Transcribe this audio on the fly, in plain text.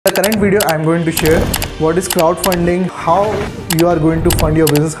current video, I am going to share what is crowdfunding, how you are going to fund your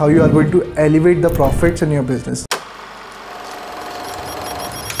business, how you are going to elevate the profits in your business.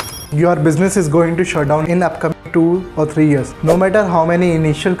 Your business is going to shut down in upcoming 2 or 3 years. No matter how many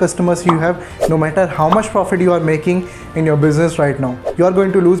initial customers you have, no matter how much profit you are making in your business right now, you are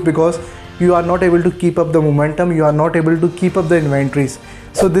going to lose because you are not able to keep up the momentum, you are not able to keep up the inventories.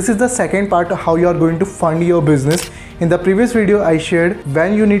 So this is the second part of how you are going to fund your business. In the previous video, I shared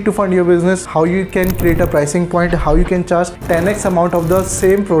when you need to fund your business, how you can create a pricing point, how you can charge 10x amount of the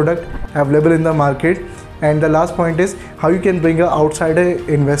same product available in the market. And the last point is how you can bring an outsider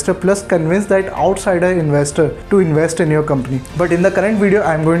investor plus convince that outsider investor to invest in your company. But in the current video,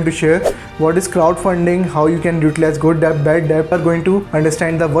 I am going to share what is crowdfunding, how you can utilize good debt, bad debt. You are going to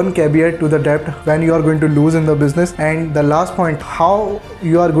understand the one caveat to the debt when you are going to lose in the business. And the last point, how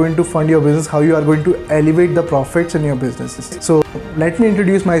you are going to fund your business, how you are going to elevate the profits in your business. So let me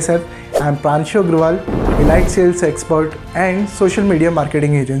introduce myself. I am Pranshu Agrawal, elite sales expert and social media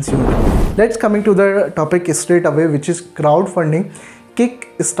marketing agency owner. Let's coming to the topic straight away, which is crowdfunding.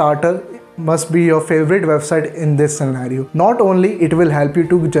 Kickstarter must be your favorite website in this scenario. Not only it will help you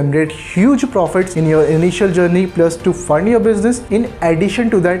to generate huge profits in your initial journey plus to fund your business, in addition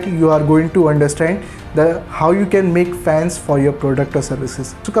to that you are going to understand how you can make fans for your product or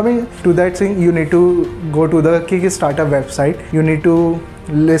services. So coming to that thing, you need to go to the Kickstarter website. You need to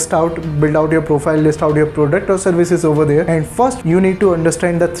build out your profile, list out your product or services over there. And first you need to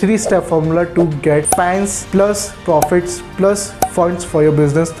understand the 3-step formula to get fans plus profits plus funds for your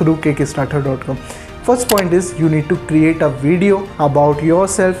business through Kickstarter.com. First point is you need to create a video about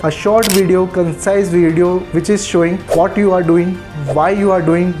yourself, a short video, concise video, which is showing what you are doing, why you are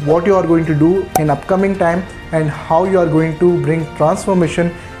doing, what you are going to do in upcoming time, and how you are going to bring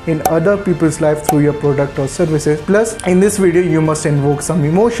transformation in other people's life through your product or services. Plus in this video you must invoke some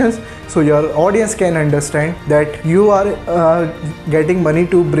emotions so your audience can understand that you are getting money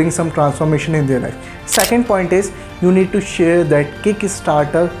to bring some transformation in their life. Second point is you need to share that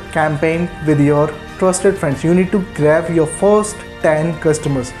Kickstarter campaign with your trusted friends. You need to grab your first 10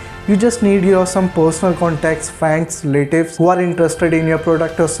 customers. You just need some personal contacts, friends, relatives who are interested in your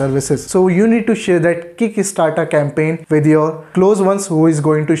product or services. So you need to share that Kickstarter campaign with your close ones who is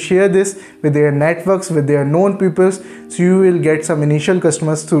going to share this with their networks, with their known people. So you will get some initial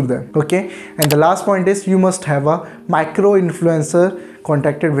customers through them. Okay. And the last point is you must have a micro influencer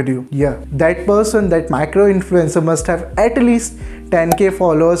contacted with you. Yeah, that person, that micro influencer must have at least 10k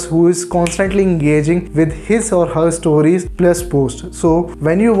followers who is constantly engaging with his or her stories plus posts. So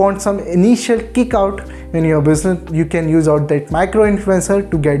when you want some initial kick out in your business, you can use out that micro influencer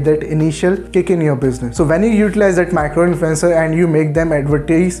to get that initial kick in your business. So when you utilize that micro influencer and you make them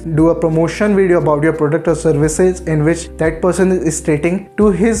advertise, do a promotion video about your product or services in which that person is stating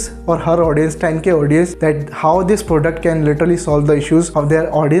to his or her audience, 10k audience, that how this product can literally solve the issues of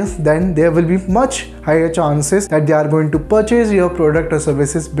their audience, then there will be much higher chances that they are going to purchase your product or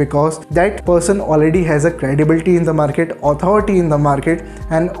services because that person already has a credibility in the market, authority in the market,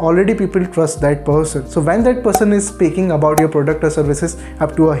 and already people trust that person. So when that person is speaking about your product or services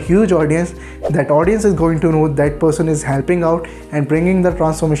up to a huge audience, that audience is going to know that person is helping out and bringing the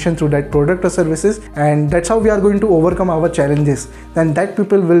transformation through that product or services, and that's how we are going to overcome our challenges. Then that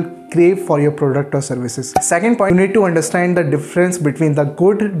people will crave for your product or services. Second point, you need to understand the difference between the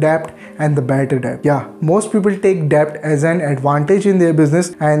good debt and the bad debt. Yeah, most people take debt as an advantage in their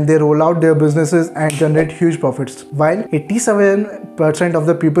business and they roll out their businesses and generate huge profits. While 87% of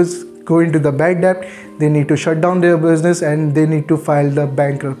the people go into the bad debt, they need to shut down their business and they need to file the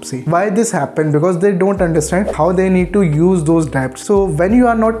bankruptcy. Why this happen? Because they don't understand how they need to use those debts. So when you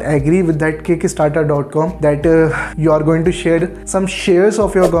are not agree with that Kickstarter.com that you are going to share some shares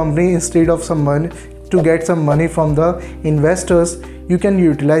of your company instead of some money to get some money from the investors, you can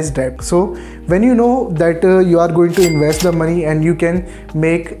utilize debt. So when you know that you are going to invest the money and you can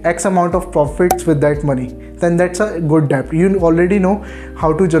make X amount of profits with that money, then that's a good debt. You already know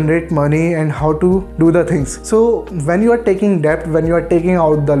how to generate money and how to do the things. So when you are taking debt, when you are taking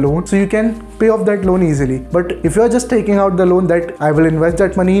out the loan, so you can pay off that loan easily. But if you are just taking out the loan that I will invest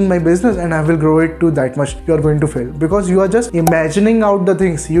that money in my business and I will grow it to that much, you are going to fail because you are just imagining out the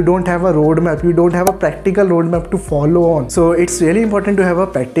things. You don't have a roadmap. You don't have a practical roadmap to follow on. So it's really important to have a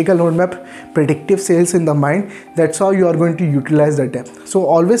practical roadmap, predictive sales in the mind. That's how you are going to utilize the debt. So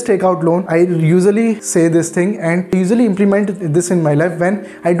always take out loan. I usually say this thing and usually implement this in my life when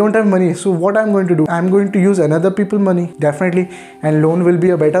I don't have money. So what I'm going to do, I'm going to use another people's money, definitely, and loan will be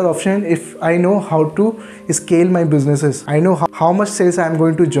a better option if I know how to scale my businesses. I know how much sales I'm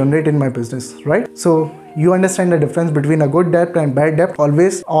going to generate in my business, right? So You understand the difference between a good debt and bad debt.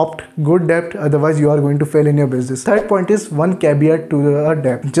 Always opt good debt, otherwise you are going to fail in your business. Third point is one caveat to a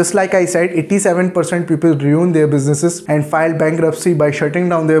debt. Just like I said, 87% people ruin their businesses and file bankruptcy by shutting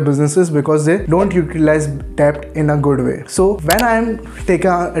down their businesses because they don't utilize debt in a good way. So when I am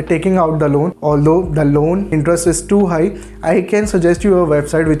taking out the loan, although the loan interest is too high, I can suggest you a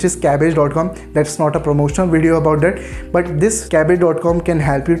website which is cabbage.com. That's not a promotional video about that, but this cabbage.com can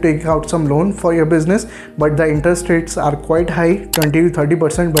help you take out some loan for your business, but the interest rates are quite high, 20 to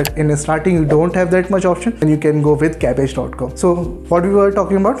 30%, but in starting you don't have that much option, and you can go with cabbage.com. So what we were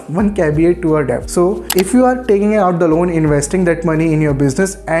talking about, one caveat to our debt. So if you are taking out the loan, investing that money in your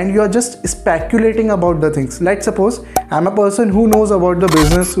business, and you are just speculating about the things, let's suppose I'm a person who knows about the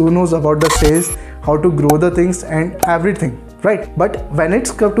business, who knows about the sales, how to grow the things and everything, right? But when it's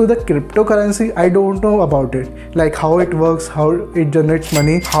come to the cryptocurrency, I don't know about it, like how it works, how it generates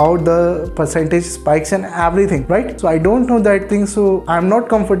money, how the percentage spikes and everything, right? So I don't know that thing, so I'm not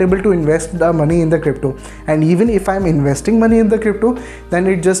comfortable to invest the money in the crypto. And even if I'm investing money in the crypto, then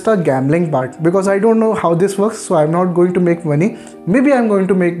it's just a gambling part, because I don't know how this works, so I'm not going to make money. Maybe I'm going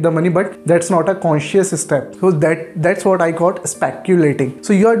to make the money, but that's not a conscious step. So that's what I call speculating.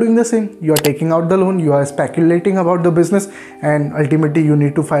 So you are doing the same, you are taking out the loan, you are speculating about the business, and ultimately you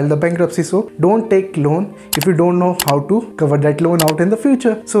need to file the bankruptcy. So don't take loan if you don't know how to cover that loan out in the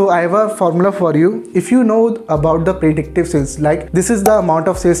future. So I have a formula for you. If you know about the predictive sales, like this is the amount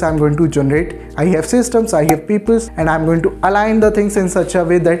of sales I'm going to generate, I have systems, I have people, and I'm going to align the things in such a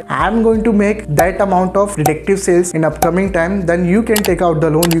way that I'm going to make that amount of predictive sales in upcoming time, then you can take out the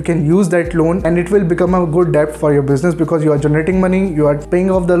loan, you can use that loan, and it will become a good debt for your business, because you are generating money, you are paying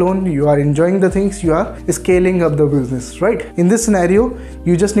off the loan, you are enjoying the things, you are scaling up the business, right? In this scenario,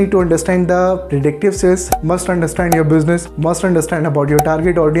 you just need to understand the predictive sales, must understand your business, must understand about your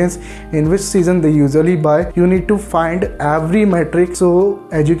target audience, in which season they usually buy. You need to find every metric. So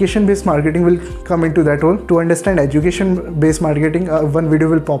education based marketing will come into that role. To understand education based marketing, one video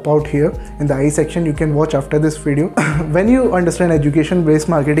will pop out here in the I section, you can watch after this video. When you understand education based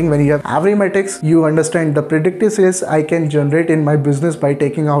marketing, when you have every metrics, you understand the predictive sales I can generate in my business by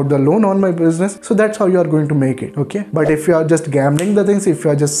taking out the loan on my business. So that's how you are going to make it, okay? But if you are just gambling the things, if you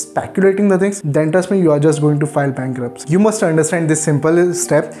are just speculating the things, then trust me, you are just going to file bankruptcy. You must understand this simple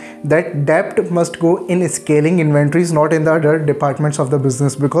step, that debt must go in scaling inventories, not in the other departments of the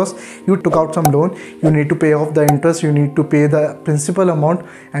business, because you took out some loan, you need to pay off the interest, you need to pay the principal amount,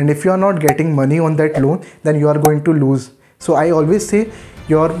 and if you are not getting money on that loan, then you are going to lose. So I always say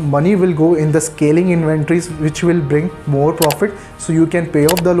your money will go in the scaling inventories, which will bring more profit, so you can pay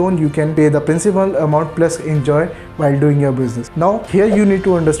off the loan, you can pay the principal amount plus enjoy while doing your business. Now here you need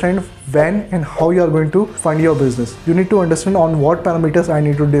to understand when and how you are going to fund your business. You need to understand on what parameters I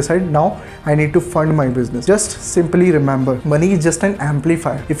need to decide now I need to fund my business. Just simply remember, money is just an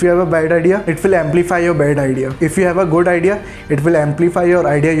amplifier. If you have a bad idea, it will amplify your bad idea. If you have a good idea, it will amplify your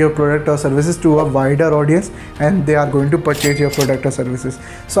idea, your product or services to a wider audience, and they are going to purchase your product or services.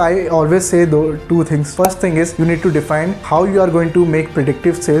 So I always say two things. First thing is, you need to define how you are going to make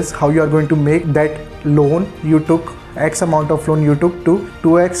predictive sales, how you are going to make that loan you took, X amount of loan you took, to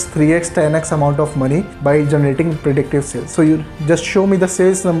 2x, 3x, 10x amount of money by generating predictive sales. So you just show me the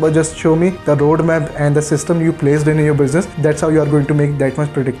sales number, just show me the roadmap and the system you placed in your business. That's how you are going to make that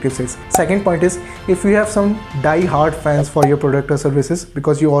much predictive sales. Second point is, if you have some die-hard fans for your product or services,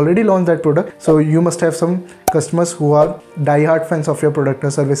 because you already launched that product, so you must have some customers who are die-hard fans of your product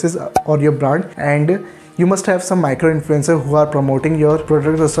or services or your brand, and you must have some micro influencers who are promoting your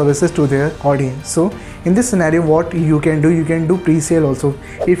product or services to their audience. So in this scenario, what you can do pre-sale also.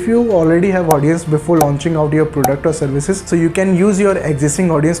 If you already have audience before launching out your product or services, so you can use your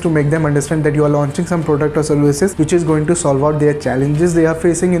existing audience to make them understand that you are launching some product or services which is going to solve out their challenges they are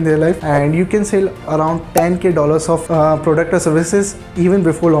facing in their life, and you can sell around $10K of product or services even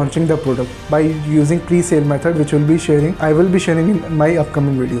before launching the product by using pre-sale method, which I will be sharing in my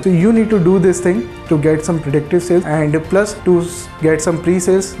upcoming video. So you need to do this thing to get some predictive sales, and plus to get some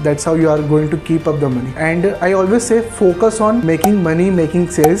pre-sales. That's how you are going to keep up the money. And I always say, focus on making money, making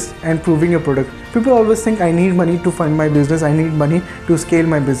sales, and proving your product. People always think I need money to fund my business, I need money to scale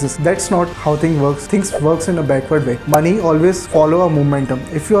my business. That's not how things works. Things works in a backward way. Money always follow a momentum.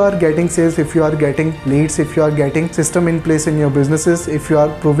 If you are getting sales, if you are getting leads, if you are getting system in place in your businesses, if you are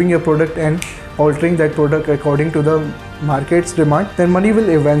proving your product and altering that product according to the market's demand, then money will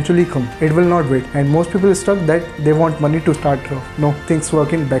eventually come. It will not wait. And most people stuck that they want money to start off. No, things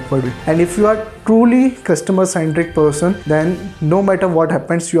work in backward way. And if you are truly customer centric person, then no matter what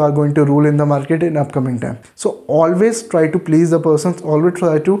happens, you are going to rule in the market. it in upcoming time. So always try to please the person, always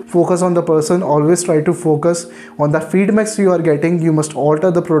try to focus on the person, always try to focus on the feedbacks you are getting. You must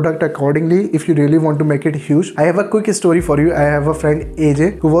alter the product accordingly if you really want to make it huge. I have a quick story for you. I have a friend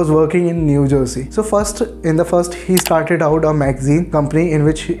AJ who was working in New Jersey. So first he started out a magazine company in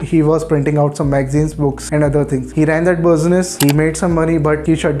which he was printing out some magazines, books and other things. He ran that business, he made some money, but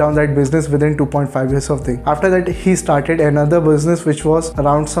he shut down that business within 2.5 years of thing. After that he started another business which was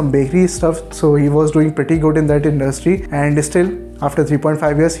around some bakery stuff. So he was doing pretty good in that industry, and still after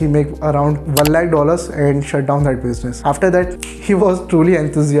 3.5 years he made around $1 lakh and shut down that business. After that he was truly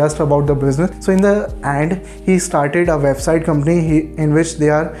enthusiastic about the business. So in the end he started a website company in which they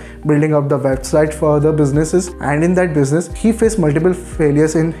are building up the website for the businesses, and in that business he faced multiple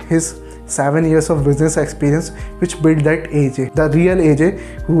failures in his 7 years of business experience, which built that AJ, the real AJ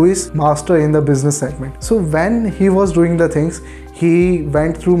who is master in the business segment. So when he was doing the things, he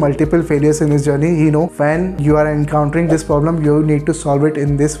went through multiple failures in his journey. He know when you are encountering this problem, you need to solve it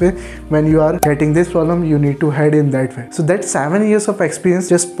in this way. When you are getting this problem, you need to head in that way. So that 7 years of experience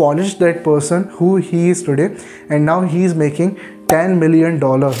just polished that person who he is today, and now he is making $10 million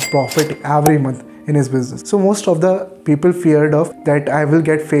profit every month in his business. So most of the people feared of that I will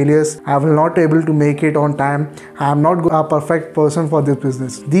get failures, I will not able to make it on time, I am not a perfect person for this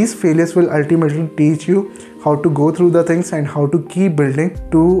business. These failures will ultimately teach you how to go through the things and how to keep building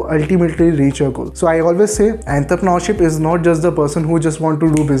to ultimately reach your goal. So I always say entrepreneurship is not just the person who just want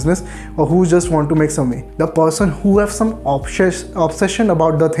to do business or who just want to make some money. The person who have some obsession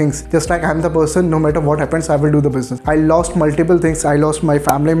about the things. Just like I'm the person, no matter what happens, I will do the business. I lost multiple things. I lost my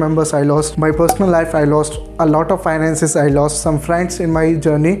family members, I lost my personal life, I lost a lot of finances, I lost some friends in my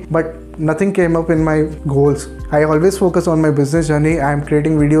journey, but nothing came up in my goals. I always focus on my business journey. I am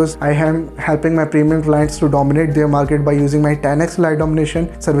creating videos. I am helping my premium clients to dominate their market by using my 10x live domination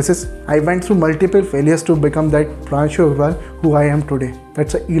services. I went through multiple failures to become that Pranshu Agrawal who I am today.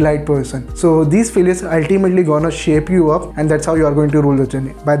 That's an elite person. So these failures ultimately gonna shape you up, and that's how you are going to rule the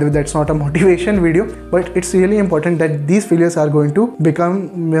journey. By the way, that's not a motivation video, but it's really important that these failures are going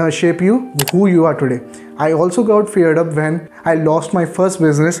to shape you who you are today. I also got feared up when I lost my first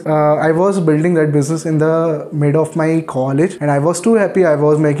business. I was building that business in the mid of my college, and I was too happy. I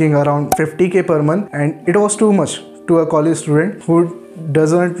was making around 50K per month, and it was too much to a college student who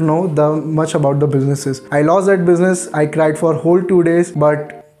doesn't know much about the businesses. I lost that business. I cried for whole 2 days,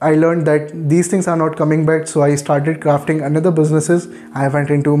 but I learned that these things are not coming back, so I started crafting another businesses. I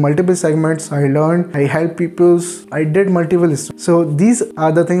went into multiple segments. I learned, I helped people, I did multiple stuff. So these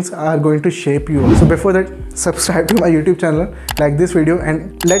are the things are going to shape you. So before that, subscribe to my YouTube channel, like this video,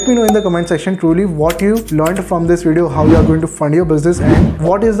 and let me know in the comment section truly what you learned from this video, how you are going to fund your business, and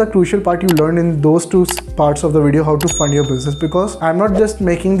what is the crucial part you learned in those two parts of the video, how to fund your business. Because I'm not just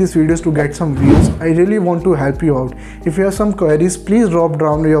making these videos to get some views. I really want to help you out. If you have some queries, please drop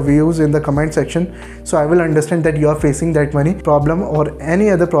down your views in the comment section, so I will understand that you are facing that money problem or any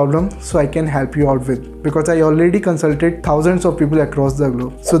other problem, so I can help you out with, because I already consulted thousands of people across the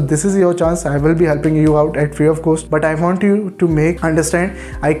globe. So this is your chance. I will be helping you out at free of cost, but I want you to understand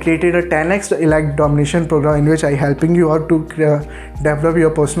I created a 10x elite domination program in which I helping you out to develop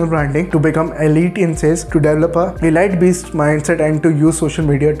your personal branding, to become elite in sales, to develop a elite beast mindset, and to use social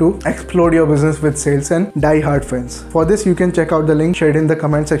media to explode your business with sales and die hard fans. For this you can check out the link shared in the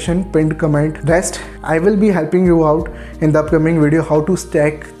comment section, pinned comment. Rest I will be helping you out in the upcoming video, how to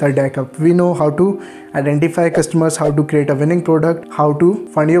stack the deck up. We know how to identify customers, how to create a winning product, how to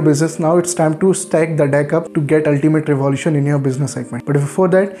fund your business. Now it's time to stack the deck up to get ultimate revolution in your business segment. But before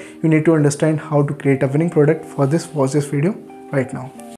that, you need to understand how to create a winning product. For this, watch this video right now.